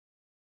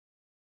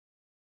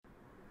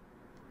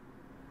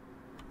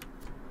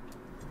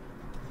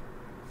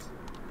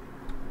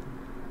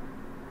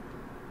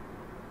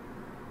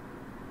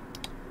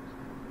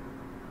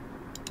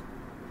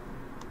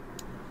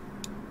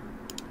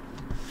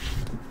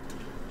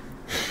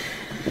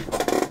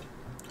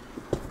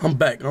I'm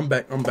back. Let's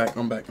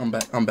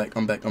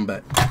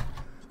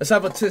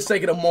have a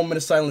 10-second moment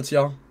of silence,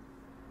 y'all.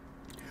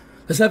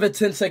 Let's have a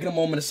 10-second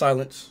moment of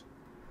silence.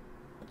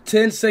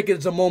 10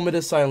 seconds a moment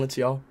of silence,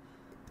 y'all.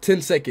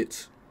 10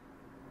 seconds.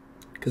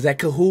 Because that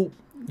Kahoot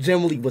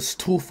generally was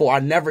too far. I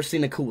never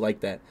seen a Kahoot like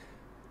that.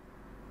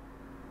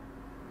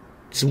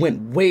 Just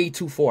went way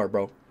too far,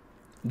 bro.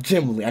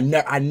 Generally,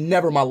 I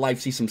never in my life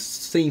seen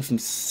some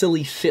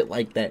silly shit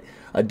like that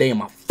a day in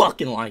my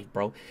fucking life,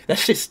 bro. That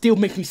shit still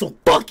makes me so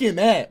fucking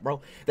mad,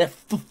 bro. That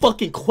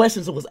fucking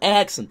questions it was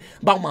asking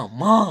about my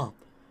mom,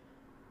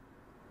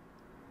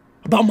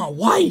 about my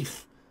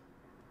wife,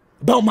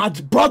 about my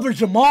brother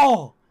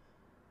Jamal,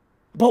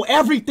 about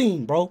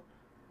everything, bro.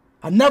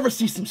 I never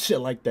see some shit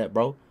like that,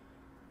 bro.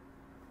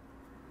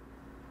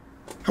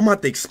 I'm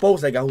about to expose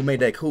that guy who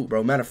made that Kahoot,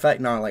 bro. Matter of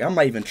fact, nah, like I'm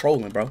not even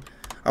trolling, bro.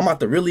 I'm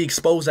about to really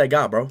expose that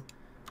guy, bro.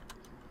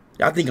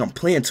 Y'all think I'm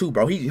playing too,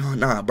 bro.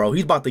 Nah, bro.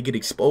 He's about to get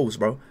exposed,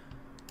 bro.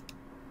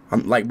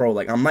 I'm like, bro,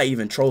 like, I'm not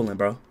even trolling,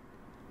 bro.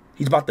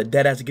 He's about to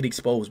dead ass get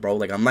exposed, bro.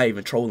 Like, I'm not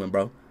even trolling,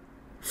 bro.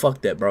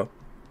 Fuck that, bro.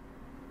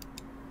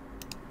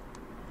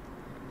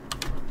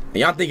 And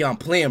y'all think I'm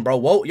playing, bro.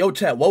 Whoa, yo,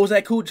 chat. What was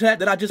that Kahoot, chat,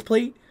 that I just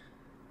played?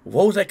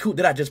 What was that Kahoot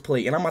that I just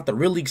played? And I'm about to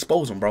really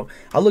expose him, bro.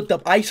 I looked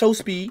up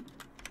IShowSpeed.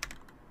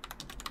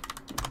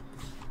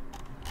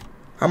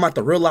 I'm about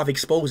to real life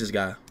expose this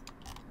guy.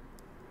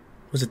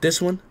 Was it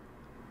this one?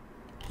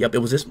 Yep, it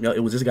was this. No, it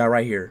was this guy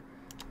right here.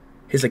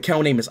 His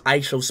account name is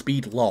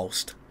IShowSpeed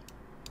Lost.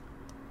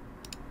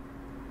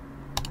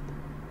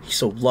 He's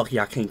so lucky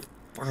I can't.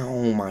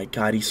 Oh my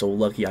god, he's so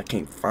lucky I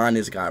can't find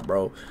this guy,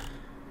 bro.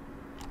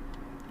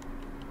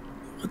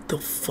 What the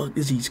fuck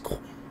is he?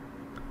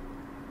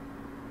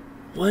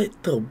 What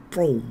the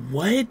bro?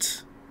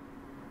 What?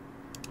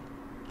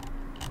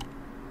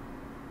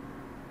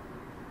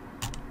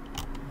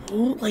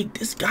 Oh, like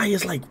this guy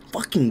is like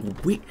fucking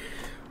weird,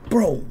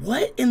 bro.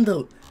 What in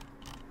the?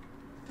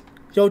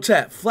 Yo,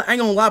 chat. I ain't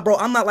gonna lie, bro.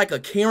 I'm not like a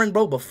Karen,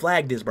 bro, but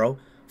flag this, bro.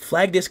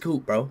 Flag this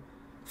Kahoot, bro.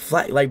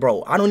 Flag, like,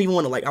 bro. I don't even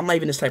want to, like. I'm not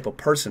even this type of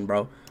person,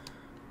 bro.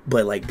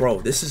 But like,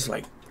 bro, this is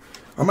like.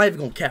 I'm not even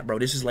gonna cap, bro.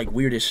 This is like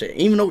weird as shit.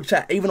 Even though,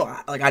 chat. Even though,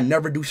 like, I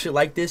never do shit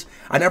like this.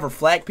 I never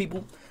flag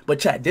people. But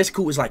chat, this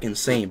Kahoot is like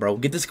insane, bro.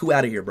 Get this Kahoot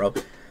out of here, bro.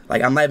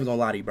 Like, I'm not even gonna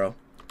lie to you, bro.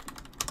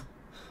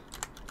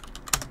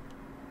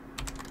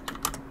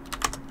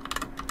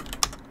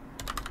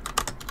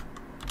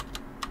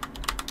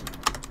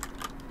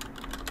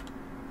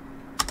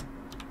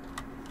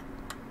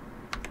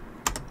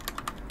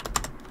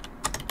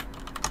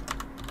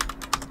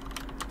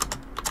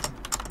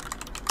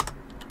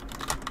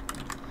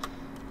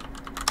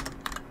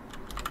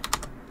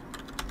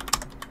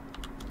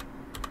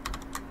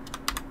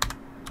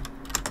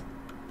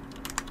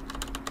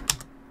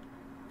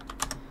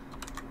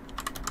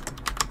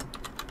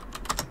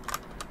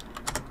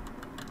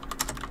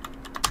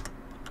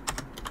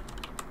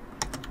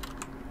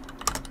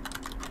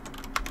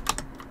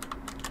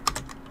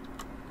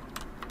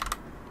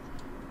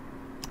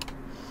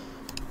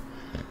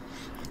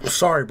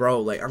 Sorry, bro.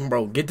 Like,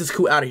 bro, get this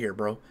Kahoot out of here,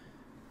 bro.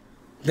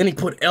 Then he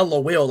put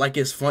LOL like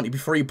it's funny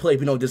before he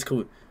played. You know this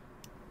Kahoot.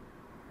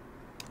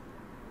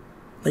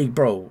 Like,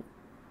 bro,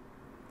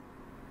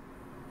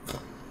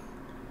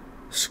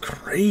 it's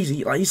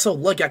crazy. Like, he's so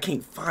lucky I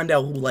can't find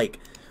out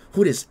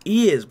who this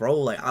is,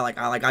 bro. I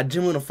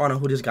genuinely want to find out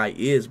who this guy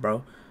is,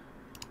 bro.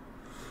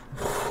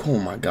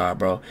 Oh my god,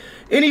 bro.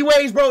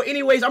 Anyways, bro.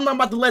 I'm not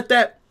about to let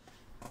that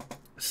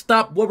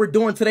stop what we're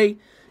doing today.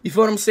 You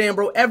feel what I'm saying,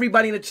 bro?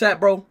 Everybody in the chat,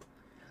 bro.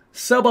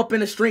 Sub up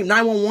in the stream.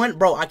 911,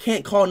 bro. I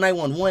can't call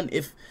 911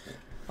 if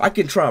I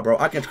can try, bro.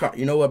 I can try.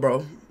 You know what, bro?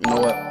 You know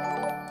what?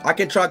 I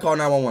can try call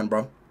 911,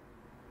 bro.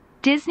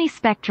 Disney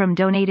Spectrum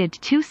donated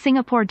 $2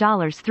 Singapore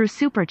through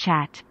Super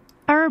Chat.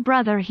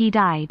 Brother, he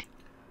died.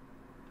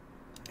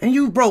 And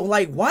you, bro,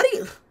 like, why do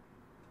you?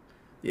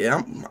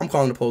 Yeah, I'm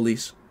calling the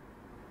police.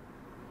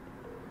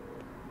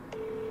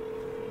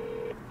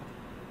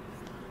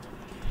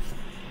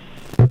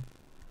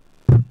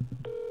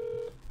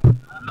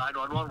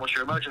 What's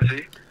your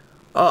emergency?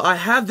 I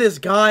have this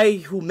guy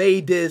who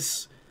made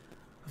this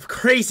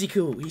crazy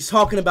Kahoot. He's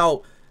talking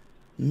about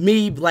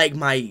me, like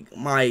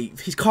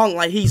he's calling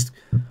like he's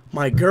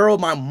my girl,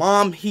 my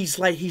mom. He's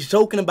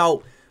joking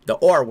about the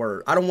R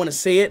word. I don't want to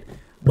say it,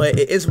 but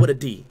it is with a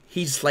D.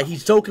 He's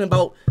joking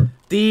about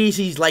these.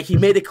 He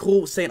made it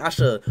cool saying I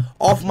should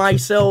off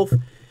myself.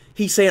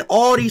 He's saying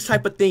all these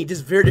type of things,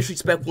 just very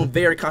disrespectful and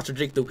very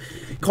contradictory.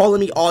 Calling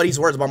me all these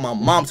words about my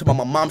mom, talking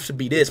about my mom should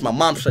be this, my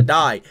mom should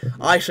die,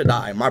 I should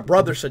die, my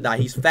brother should die,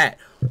 he's fat.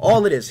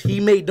 All of this. He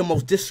made the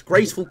most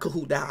disgraceful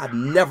Kahoot that I've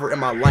never in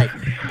my life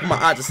put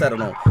my eyes to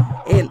settle on.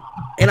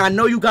 And I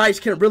know you guys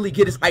can really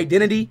get his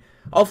identity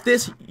off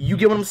this. You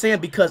get what I'm saying?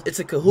 Because it's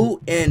a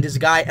Kahoot and this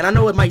guy, and I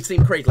know it might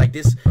seem crazy, like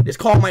this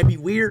call might be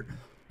weird.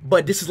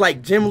 But this is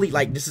like generally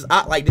this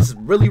is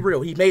really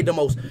real. He made the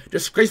most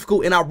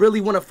disgraceful, and I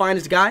really want to find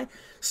this guy.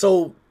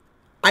 So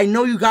I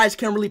know you guys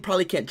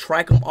probably can't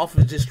track him off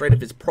of just straight of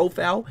his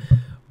profile,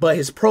 but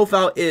his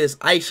profile is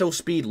ISO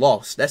Speed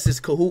Lost. That's his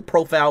Kahoot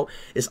profile.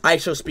 Is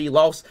ISO Speed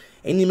Lost,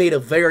 and he made a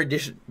very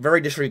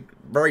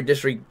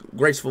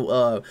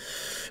disgraceful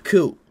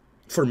coup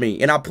for me,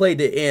 and I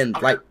played it in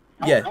like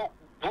yeah.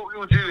 What we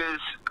will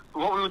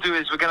do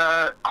is we're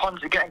gonna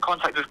get in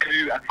contact with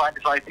Kahoot and find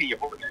his IP.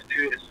 What we're gonna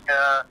do is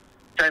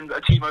send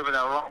a team over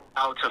there right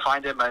now to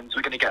find him, and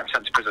we're gonna get him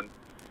sent to prison.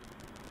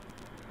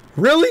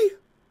 Really?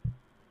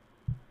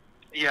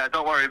 Yeah,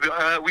 don't worry.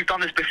 We've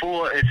done this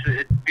before.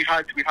 We've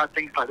had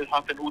things like this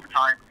happen all the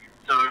time.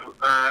 So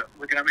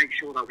we're gonna make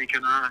sure that we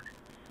can.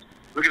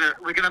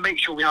 We're gonna make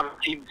sure we have a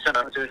team sent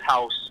over to his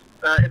house.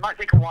 It might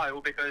take a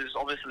while because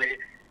obviously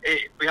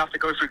we have to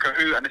go through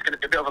Kahoot, and it's gonna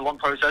be a bit of a long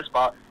process.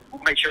 But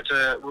we'll make sure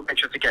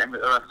to get him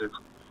arrested.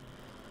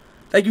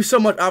 Thank you so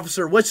much,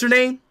 officer. What's your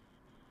name?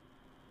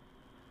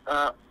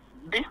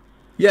 Me?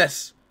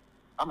 Yes.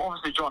 I'm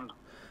obviously John.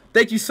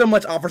 Thank you so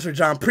much, Officer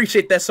John.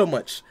 Appreciate that so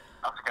much.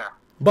 That's okay.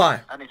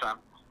 Bye. Anytime.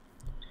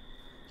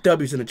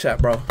 W's in the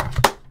chat, bro.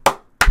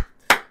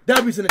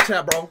 W's in the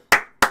chat, bro.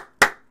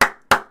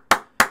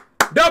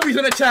 W's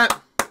in the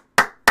chat.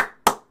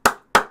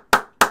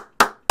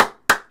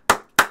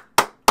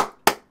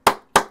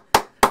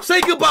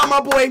 Say goodbye, my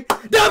boy.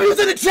 W's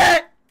in the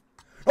chat.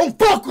 Don't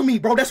fuck with me,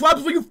 bro. That's what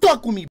happens when you fuck with me.